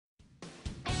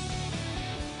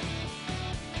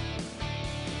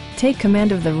Take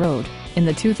command of the road in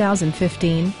the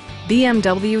 2015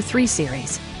 BMW 3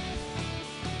 Series.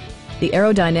 The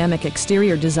aerodynamic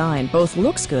exterior design both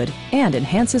looks good and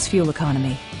enhances fuel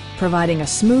economy, providing a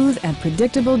smooth and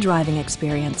predictable driving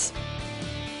experience.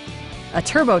 A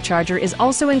turbocharger is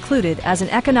also included as an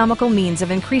economical means of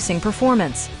increasing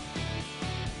performance.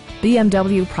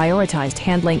 BMW prioritized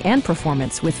handling and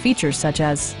performance with features such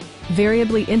as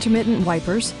variably intermittent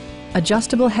wipers,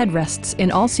 adjustable headrests in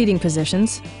all seating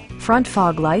positions, front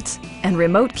fog lights, and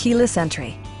remote keyless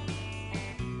entry.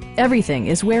 Everything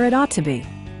is where it ought to be,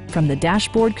 from the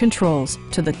dashboard controls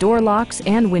to the door locks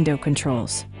and window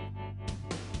controls.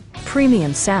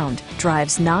 Premium sound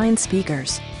drives 9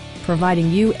 speakers, providing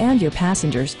you and your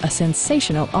passengers a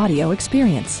sensational audio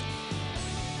experience.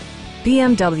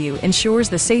 BMW ensures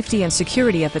the safety and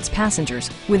security of its passengers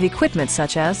with equipment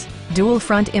such as dual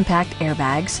front impact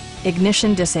airbags,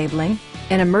 ignition disabling,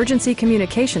 an emergency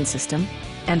communication system,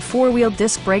 and 4-wheel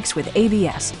disc brakes with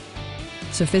ABS.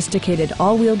 Sophisticated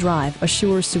all-wheel drive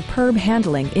assures superb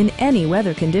handling in any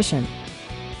weather condition.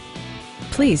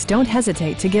 Please don't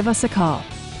hesitate to give us a call.